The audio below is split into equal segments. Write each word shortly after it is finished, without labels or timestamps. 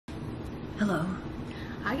Hello.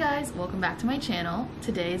 Hi guys, welcome back to my channel.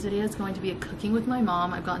 Today's video is going to be a cooking with my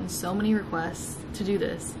mom. I've gotten so many requests to do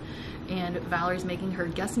this, and Valerie's making her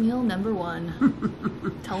guest meal number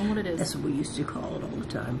one. Tell them what it is. That's what we used to call it all the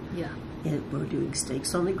time. Yeah. We're doing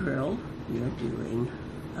steaks on the grill. We are doing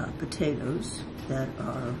potatoes that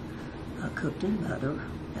are cooked in butter,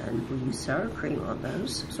 and we use sour cream on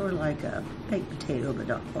those, sort of like a baked potato, but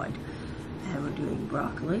not quite. And we're doing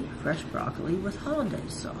broccoli, fresh broccoli with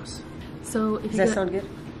hollandaise sauce. So if Does that sound good?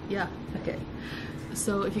 Yeah. Okay.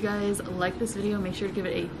 So if you guys like this video, make sure to give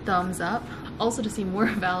it a thumbs up. Also, to see more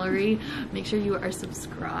of Valerie, make sure you are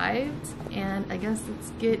subscribed. And I guess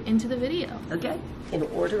let's get into the video. Okay. In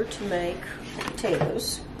order to make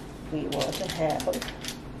potatoes, we want to have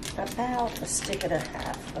about 1.5 sticks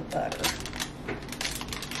of butter.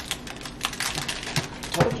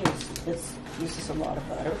 I told you this uses a lot of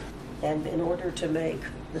butter. And in order to make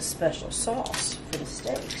the special sauce for the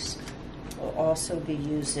steaks, we'll also be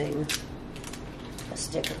using a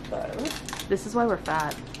stick of butter. This is why we're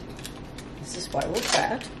fat. This is why we're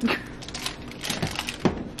fat.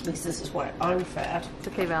 At least this is why I'm fat. It's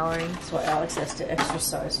okay, Valerie. That's why Alex has to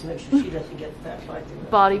exercise to make sure she doesn't get fat by doing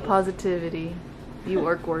Body positivity. You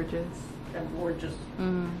are gorgeous. I'm gorgeous.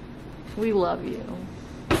 We love you.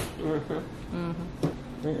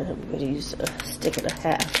 I'm going to use 1.5 sticks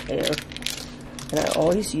here. And I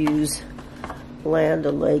always use Land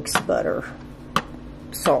O'Lakes butter.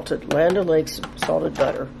 Salted. Land O'Lakes salted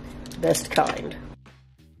butter. Best kind.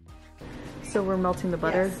 So we're melting the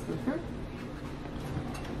butter? Yes.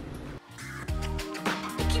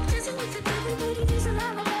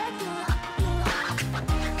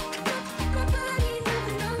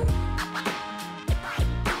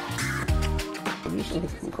 Usually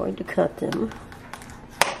I'm going to cut them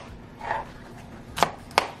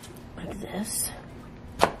like this,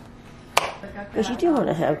 because you do want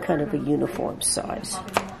to have kind of a uniform size,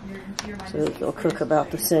 so they'll cook about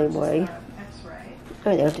the same way. I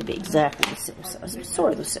mean, they have to be exactly the same size, but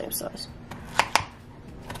sort of the same size.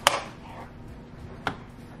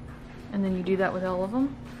 And then you do that with all of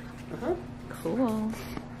them? Cool.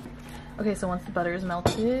 Okay, so once the butter is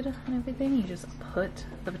melted and everything, you just put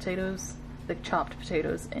the potatoes, the chopped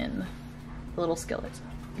potatoes, in the little skillet.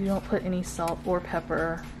 You don't put any salt or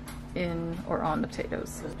pepper in or on the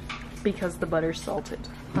potatoes because the butter's salted.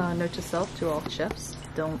 Note to self to all chefs,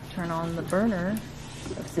 don't turn on the burner.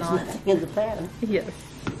 There's nothing in the pan. Yes.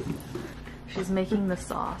 She's making the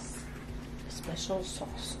sauce. Special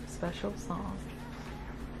sauce. Special sauce.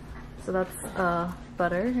 So that's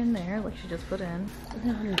butter in there, like she just put in.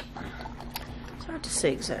 It's hard to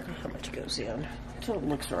say exactly how much goes in until it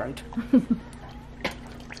looks right.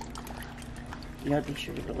 You gotta be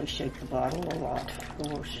sure to really shake the bottle a lot,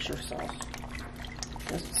 or Worcestershire sauce,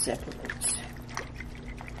 because it separates.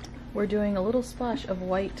 We're doing a little splash of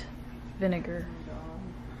white vinegar.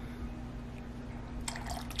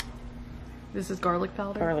 This is garlic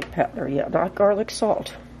powder? Garlic powder, yeah, not garlic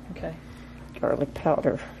salt. Okay. Garlic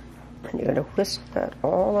powder. And you're gonna whisk that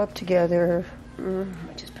all up together. I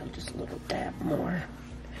just put just a little dab more.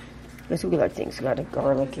 Because we like things kind of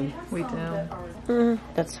garlicky. We do.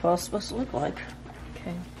 That's how it's supposed to look like.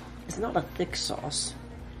 Okay. It's not a thick sauce.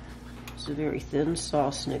 It's a very thin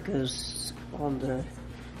sauce, and it goes on the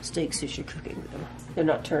steaks as you're cooking them. They're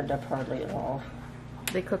not turned up hardly at all.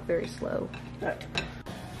 They cook very slow. Right.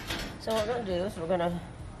 So what we're going to do is we're going to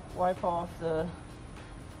wipe off the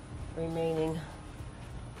remaining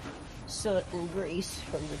soot and grease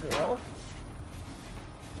from the grill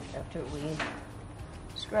after we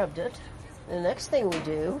scrubbed it. The next thing we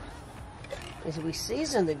do is we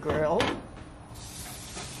season the grill.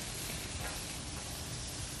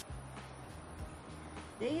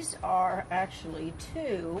 These are actually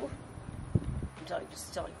two, I'm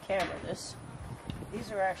just telling the camera this,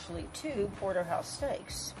 these are actually 2 porterhouse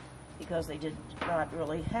steaks, because they did not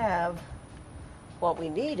really have what we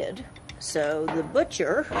needed. So the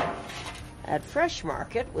butcher at Fresh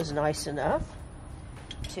Market was nice enough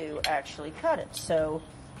to actually cut it. So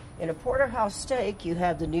in a porterhouse steak, you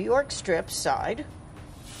have the New York strip side,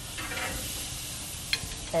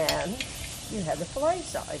 and you have the filet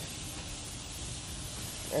side.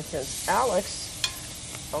 And since Alex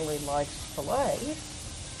only likes filet,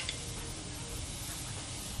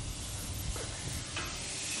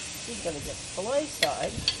 she's going to get the filet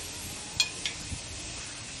side.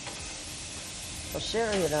 Well,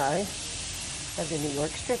 Sherry and I have the New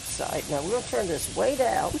York strip side. Now we'll turn this way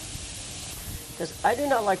down, because I do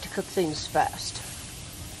not like to cook things fast.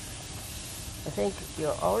 I think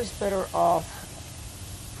you're always better off,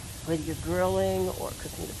 whether you're grilling or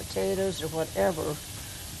cooking the potatoes or whatever,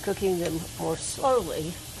 cooking them more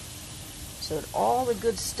slowly so that all the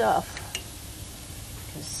good stuff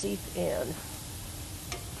can seep in.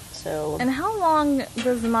 So. And how long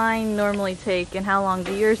does mine normally take, and how long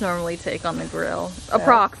do yours normally take on the grill?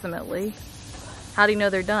 Approximately. How do you know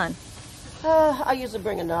they're done? I usually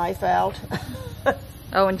bring a knife out.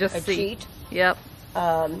 Oh, and just see. Cheat. Yep.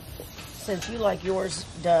 Since you like yours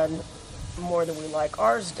done more than we like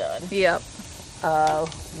ours done. Yep. I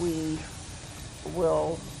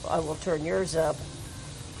will turn yours up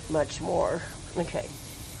much more. Okay.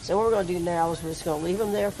 So what we're going to do now is we're just going to leave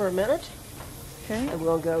them there for a minute. Okay. And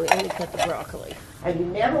we'll go in and cut the broccoli. And you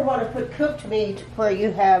never want to put cooked meat where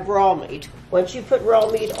you have raw meat. Once you put raw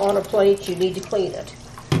meat on a plate, you need to clean it,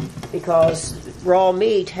 because raw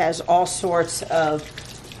meat has all sorts of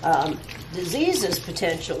diseases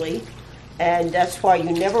potentially, and that's why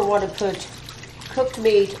you never want to put cooked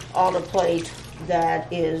meat on a plate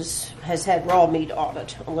that has had raw meat on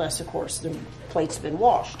it, unless of course the plate's been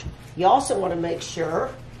washed. You also want to make sure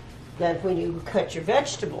that when you cut your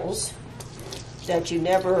vegetables, that you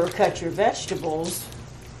never cut your vegetables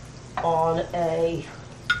on a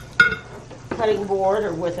cutting board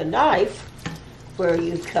or with a knife where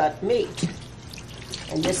you cut meat.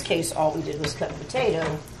 In this case, all we did was cut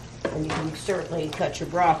potato, and you can certainly cut your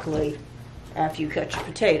broccoli after you cut your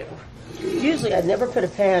potato. Usually I never put a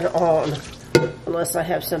pan on unless I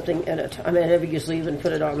have something in it. I mean, I never usually even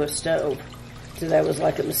put it on the stove. So that was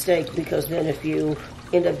like a mistake, because then if you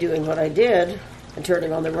end up doing what I did and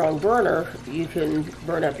turning on the wrong burner, you can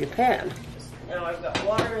burn up your pan. Now I've got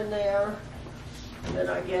water in there, and then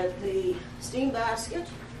I get the steam basket.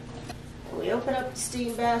 And we open up the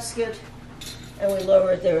steam basket and we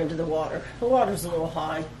lower it there into the water. The water's a little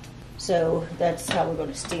high, so that's how we're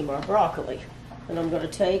going to steam our broccoli. And I'm going to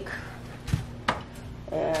take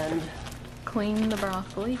and clean the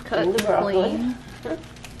broccoli, cut clean the broccoli. Clean.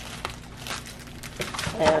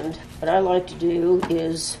 And what I like to do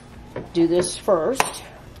is do this first.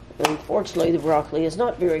 Unfortunately, the broccoli is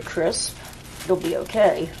not very crisp. It'll be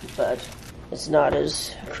okay, but it's not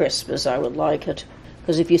as crisp as I would like it.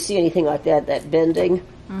 Because if you see anything like that, that bending,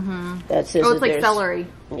 that says it's that like celery.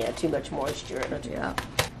 Yeah, too much moisture in it. Yeah.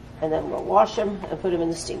 And then we'll wash them and put them in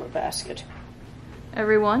the steamer basket.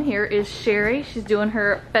 Everyone, here is Sherry. She's doing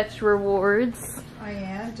her Fetch Rewards. I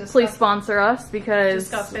am. Please sponsor us, because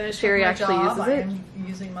just got finished Sherry with my actually job. uses I it. am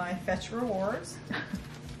using my Fetch Rewards.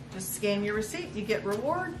 Just scan your receipt. You get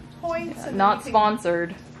reward points. And Not then you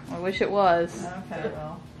sponsored. I wish it was. can... Okay,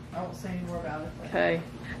 well, I won't say any more about it. But... Okay.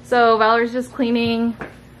 So Valerie's just cleaning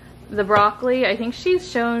the broccoli. I think she's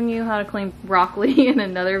shown you how to clean broccoli in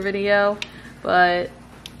another video, but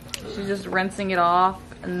she's just rinsing it off,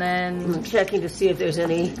 and then I'm checking to see if there's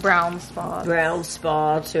any brown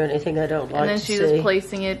spots or anything I don't like and then to she's see. just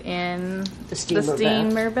placing it in The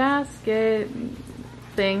steamer basket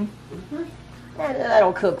thing. And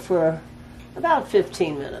that'll cook for about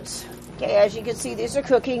 15 minutes. Okay, as you can see, these are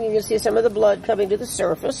cooking. You can see some of the blood coming to the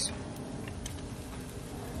surface.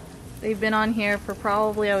 They've been on here for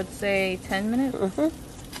probably, I would say, 10 minutes.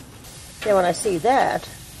 Now when I see that,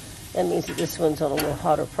 that means that this one's on a little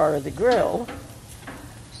hotter part of the grill.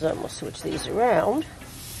 So I'm going to switch these around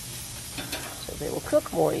so they will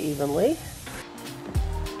cook more evenly.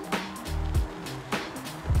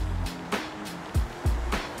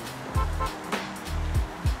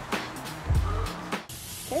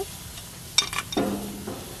 Okay.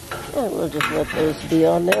 And we'll just let those be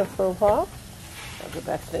on there for a while. I'll go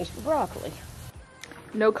back and finish the broccoli.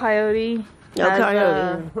 No coyote. No has,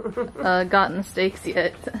 coyote. Gotten the steaks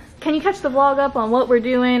yet. Can you catch the vlog up on what we're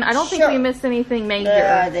doing? I don't think we missed anything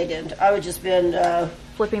major. They didn't. I would just been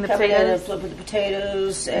flipping the coming in and potatoes. flipping the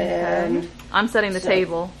potatoes, and I'm setting the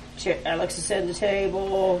table. Alex is setting the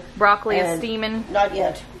table. Broccoli is and steaming. Not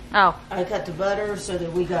yet. Oh. I cut the butter so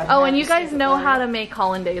that we got. Oh, and you guys know how to make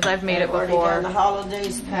hollandaise. I've made it I've already before. done the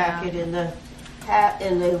hollandaise packet in the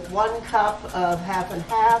 1 cup of half and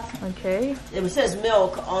half. Okay. It says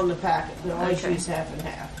milk on the packet, but I always use half and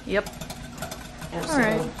half. Yep. And All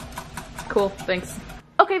right. Cool. Thanks.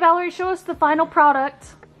 Okay, Valerie, show us the final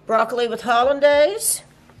product. Broccoli with hollandaise,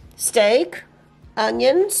 steak,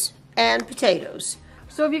 onions, and potatoes.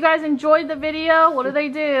 So if you guys enjoyed the video, what do they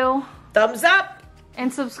do? Thumbs up.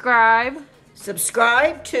 And subscribe.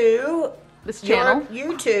 Subscribe to This channel.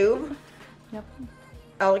 your YouTube. Yep.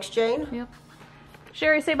 Alex Jayne. Yep.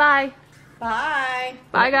 Sherry, say bye. Bye.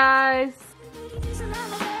 Bye, guys.